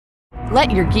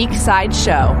Let your geek side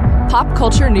show. Pop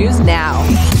culture news now.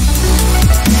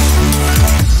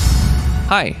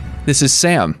 Hi, this is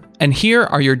Sam, and here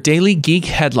are your daily geek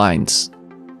headlines.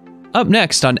 Up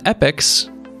next on Epix,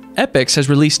 Epix has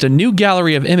released a new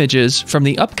gallery of images from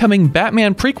the upcoming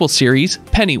Batman prequel series,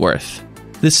 Pennyworth.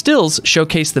 The stills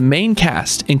showcase the main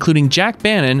cast, including Jack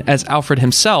Bannon as Alfred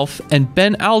himself and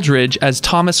Ben Aldridge as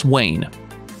Thomas Wayne.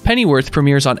 Pennyworth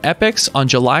premieres on Epix on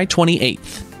July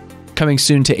 28th. Coming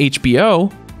soon to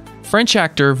HBO, French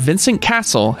actor Vincent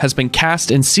Cassel has been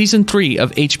cast in Season 3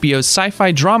 of HBO's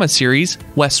sci-fi drama series,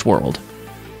 Westworld.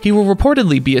 He will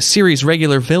reportedly be a series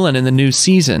regular villain in the new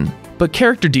season, but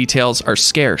character details are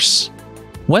scarce.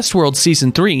 Westworld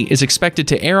Season 3 is expected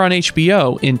to air on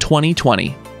HBO in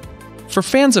 2020. For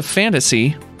fans of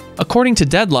fantasy, according to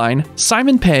Deadline,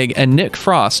 Simon Pegg and Nick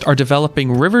Frost are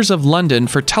developing Rivers of London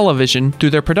for television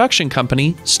through their production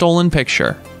company, Stolen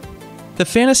Picture. The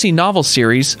fantasy novel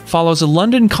series follows a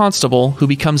London constable who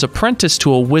becomes apprenticed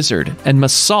to a wizard and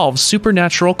must solve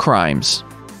supernatural crimes.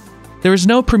 There is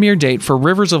no premiere date for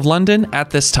Rivers of London at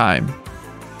this time.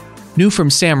 New from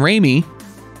Sam Raimi,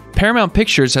 Paramount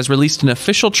Pictures has released an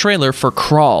official trailer for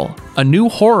Crawl, a new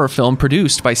horror film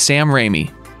produced by Sam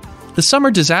Raimi. The summer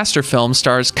disaster film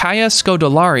stars Kaya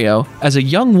Scodelario as a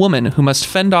young woman who must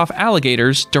fend off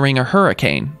alligators during a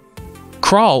hurricane.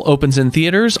 Crawl opens in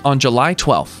theaters on July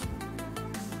 12th.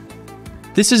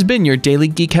 This has been your Daily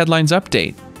Geek Headlines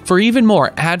Update. For even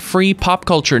more ad-free pop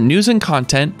culture news and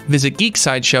content, visit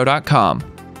geeksideshow.com.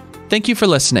 Thank you for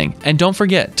listening, and don't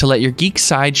forget to let your geek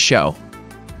side show.